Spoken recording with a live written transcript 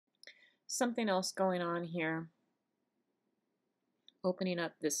something else going on here. Opening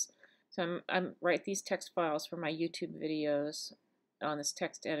up this, so I'm write these text files for my YouTube videos on this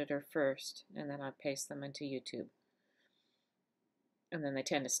text editor first, and then I paste them into YouTube. And then they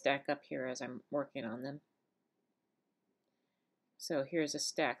tend to stack up here as I'm working on them. So here's a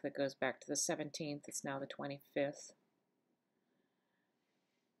stack that goes back to the 17th. It's now the 25th.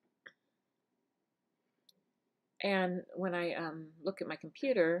 And when I look at my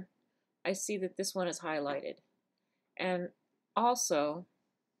computer, I see that this one is highlighted. And also,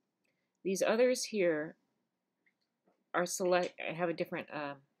 these others here are have a different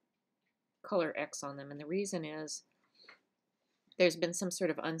color X on them. And the reason is there's been some sort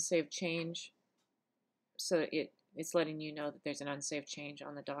of unsaved change. So it's letting you know that there's an unsaved change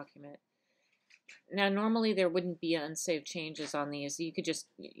on the document. Now, normally there wouldn't be unsaved changes on these. You could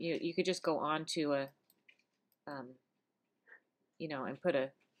just go on to a and put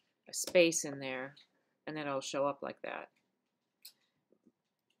a space in there, and then it'll show up like that.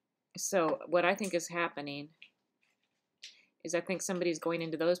 So what I think is happening is I think somebody's going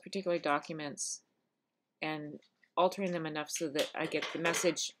into those particular documents and altering them enough so that I get the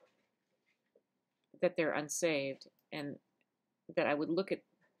message that they're unsaved, and that I would look at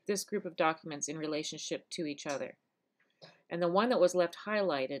this group of documents in relationship to each other. And the one that was left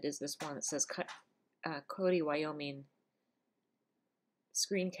highlighted is this one that says Cody, Wyoming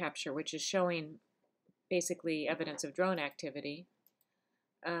screen capture, which is showing basically evidence of drone activity.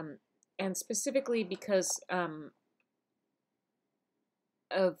 And specifically because of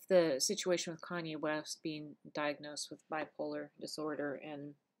the situation with Kanye West being diagnosed with bipolar disorder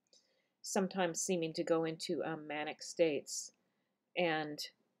and sometimes seeming to go into manic states and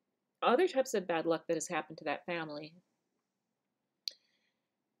other types of bad luck that has happened to that family,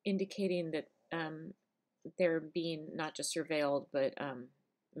 indicating that they're being not just surveilled, but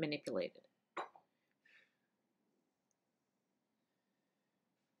manipulated.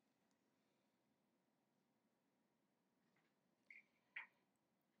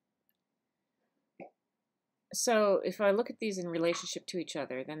 So if I look at these in relationship to each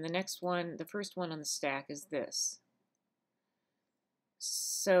other, then the next one, the first one on the stack is this.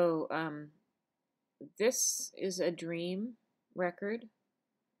 So this is a dream record.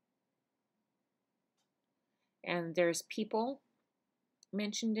 And there's people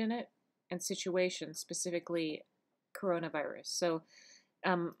mentioned in it and situations, specifically coronavirus. So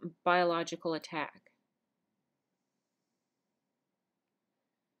biological attack.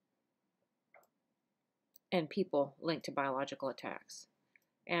 And people linked to biological attacks.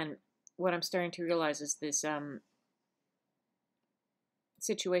 And what I'm starting to realize is this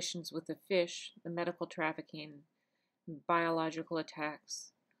situations with the fish, the medical trafficking, biological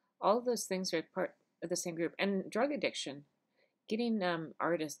attacks, all of those things are part of the same group. And drug addiction, getting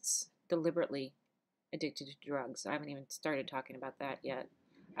artists deliberately addicted to drugs. I haven't even started talking about that yet.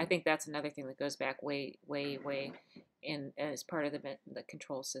 I think that's another thing that goes back way, way, way in as part of the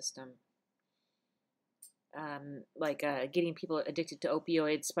control system. Like getting people addicted to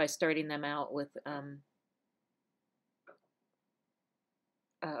opioids by starting them out with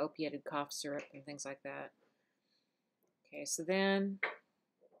opiated cough syrup and things like that. Okay, so then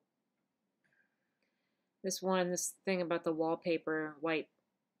this thing about the wallpaper, white,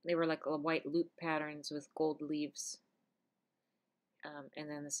 they were like white loop patterns with gold leaves. And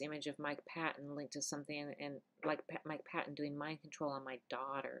then this image of Mike Patton linked to something, and like Mike Patton doing mind control on my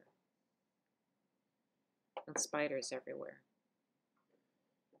daughter. And spiders everywhere.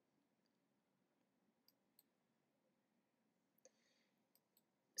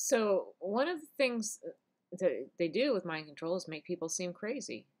 So one of the things that they do with mind control is make people seem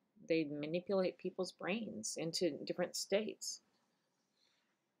crazy. They manipulate people's brains into different states.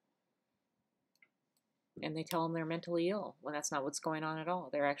 And they tell them they're mentally ill when that's not what's going on at all.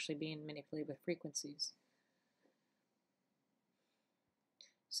 They're actually being manipulated with frequencies.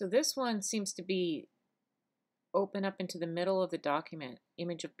 So this one seems to be open up into the middle of the document,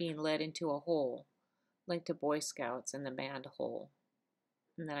 image of being led into a hole, linked to Boy Scouts and the band Hole.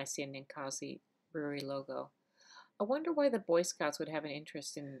 And then I see a Ninkasi Brewery logo. I wonder why the Boy Scouts would have an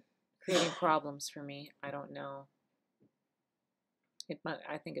interest in creating problems for me. I don't know.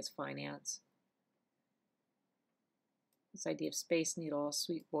 I think it's finance. This idea of Space Needle,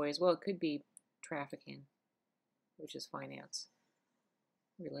 Sweet Boys. Well, it could be trafficking, which is finance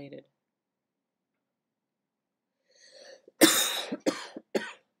related.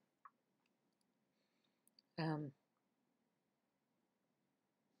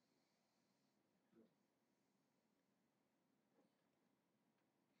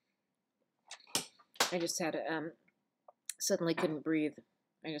 I just had suddenly couldn't breathe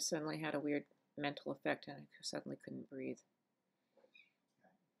I just suddenly had a weird mental effect and I suddenly couldn't breathe.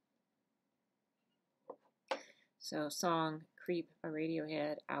 So song, Creep by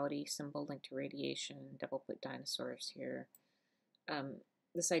Radiohead, Audi, symbol linked to radiation, double put dinosaurs here.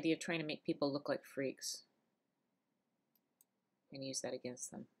 This idea of trying to make people look like freaks and use that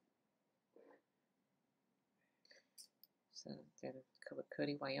against them. So then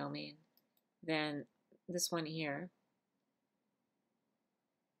Cody, Wyoming. Then this one here.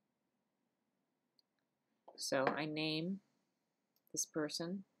 So I name this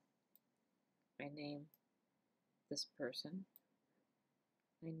person. I name this person.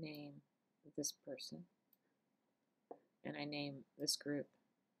 I name this person. And I name this group.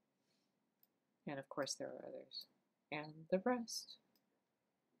 And of course there are others. And the rest.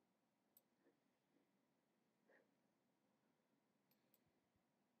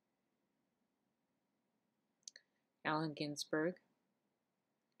 Allen Ginsberg,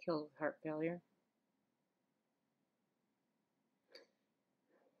 killed with heart failure.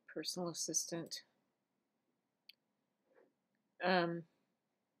 Personal assistant.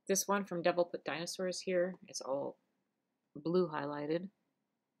 This one from Double Put Dinosaurs here is all blue highlighted.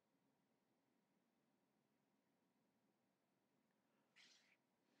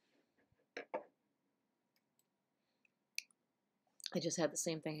 I just had the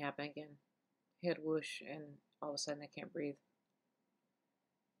same thing happen again. Head whoosh, and all of a sudden I can't breathe.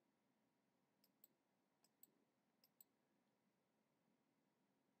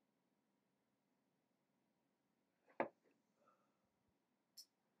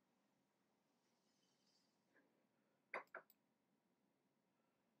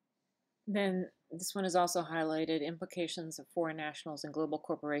 Then this one is also highlighted, implications of foreign nationals and global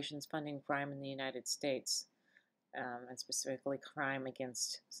corporations funding crime in the United States, and specifically crime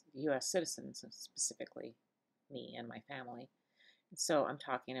against U.S. citizens, specifically me and my family. So I'm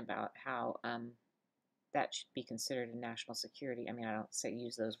talking about how that should be considered a national security. I mean, I don't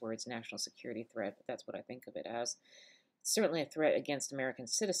use those words, national security threat, but that's what I think of it as. It's certainly a threat against American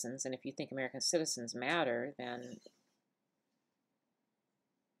citizens, and if you think American citizens matter, then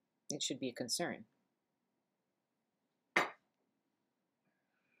it should be a concern.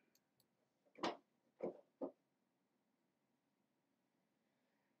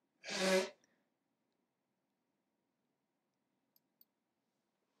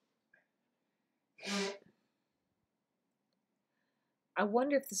 I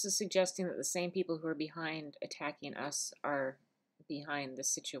wonder if this is suggesting that the same people who are behind attacking us are behind the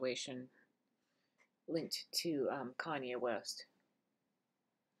situation linked to Kanye West.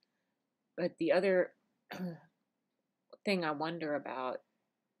 But the other thing I wonder about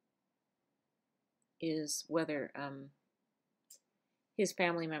is whether his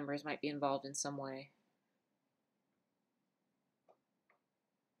family members might be involved in some way.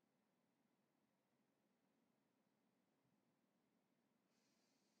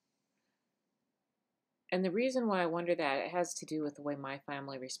 And the reason why I wonder that, it has to do with the way my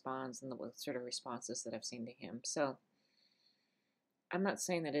family responds and the sort of responses that I've seen to him. So I'm not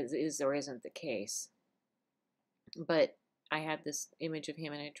saying that it is or isn't the case, but I had this image of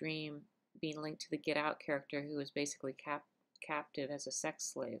him in a dream being linked to the Get Out character, who was basically captive as a sex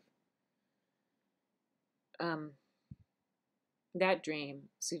slave. That dream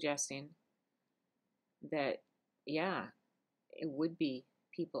suggesting that, yeah, it would be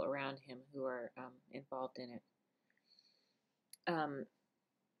people around him who are involved in it.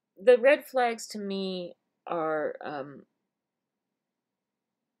 The red flags to me are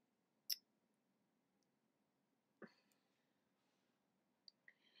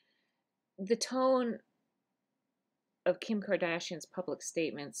the tone of Kim Kardashian's public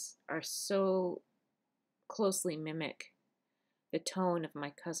statements are so closely mimic the tone of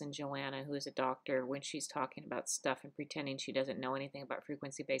my cousin Joanna, who is a doctor, when she's talking about stuff and pretending she doesn't know anything about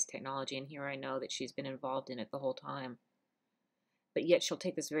frequency-based technology, and here I know that she's been involved in it the whole time. But yet she'll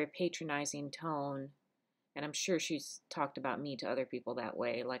take this very patronizing tone, and I'm sure she's talked about me to other people that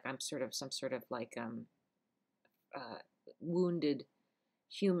way, like I'm sort of some sort of like wounded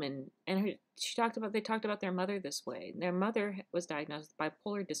human. And they talked about their mother this way. Their mother was diagnosed with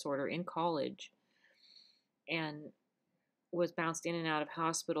bipolar disorder in college, and was bounced in and out of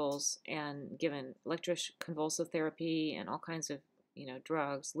hospitals and given electroconvulsive therapy and all kinds of,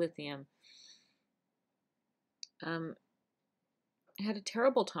 drugs, lithium. Had a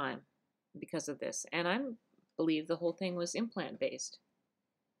terrible time because of this, and I believe the whole thing was implant based.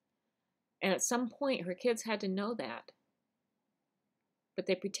 And at some point, her kids had to know that, but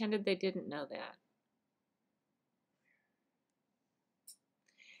they pretended they didn't know that.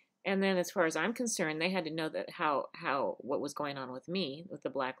 And then, as far as I'm concerned, they had to know that what was going on with me, with the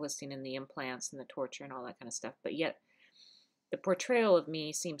blacklisting and the implants and the torture and all that kind of stuff. But yet, the portrayal of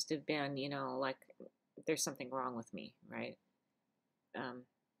me seems to have been, like there's something wrong with me, right? Um,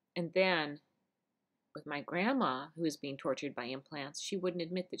 and then with my grandma, who was being tortured by implants, she wouldn't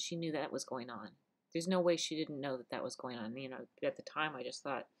admit that she knew that was going on. There's no way she didn't know that that was going on. At the time, I just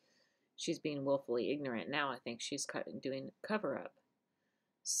thought she's being willfully ignorant. Now I think she's doing cover up.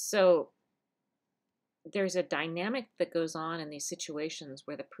 So there's a dynamic that goes on in these situations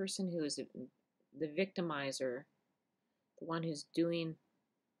where the person who is the victimizer, the one who's doing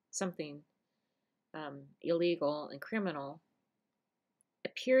something illegal and criminal,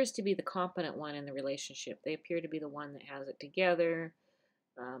 appears to be the competent one in the relationship. They appear to be the one that has it together.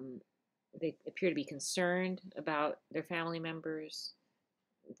 They appear to be concerned about their family members.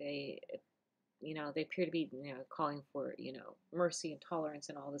 They, they appear to be, calling for, mercy and tolerance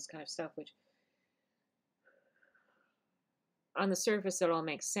and all this kind of stuff, which on the surface it all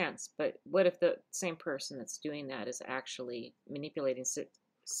makes sense. But what if the same person that's doing that is actually manipulating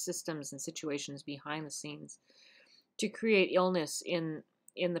systems and situations behind the scenes to create illness in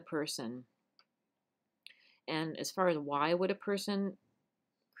the person? And as far as why would a person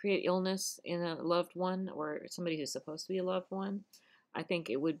create illness in a loved one or somebody who's supposed to be a loved one, I think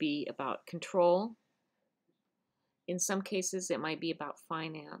it would be about control. In some cases, it might be about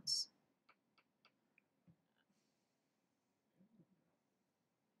finance.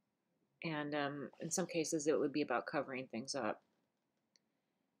 And in some cases, it would be about covering things up.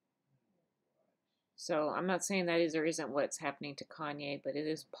 So I'm not saying that is or isn't what's happening to Kanye, but it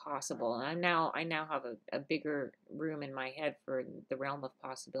is possible. And I now have a bigger room in my head for the realm of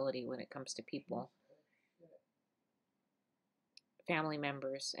possibility when it comes to people, family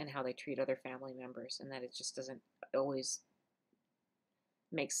members, and how they treat other family members, and that it just doesn't always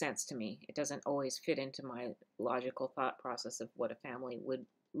make sense to me. It doesn't always fit into my logical thought process of what a family would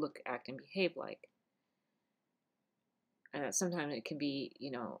look, act, and behave like. And sometimes it can be,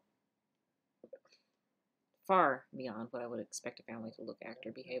 far beyond what I would expect a family to look, act,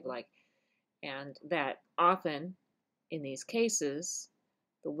 or behave like. And that often, in these cases,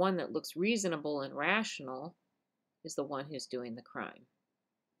 the one that looks reasonable and rational is the one who's doing the crime.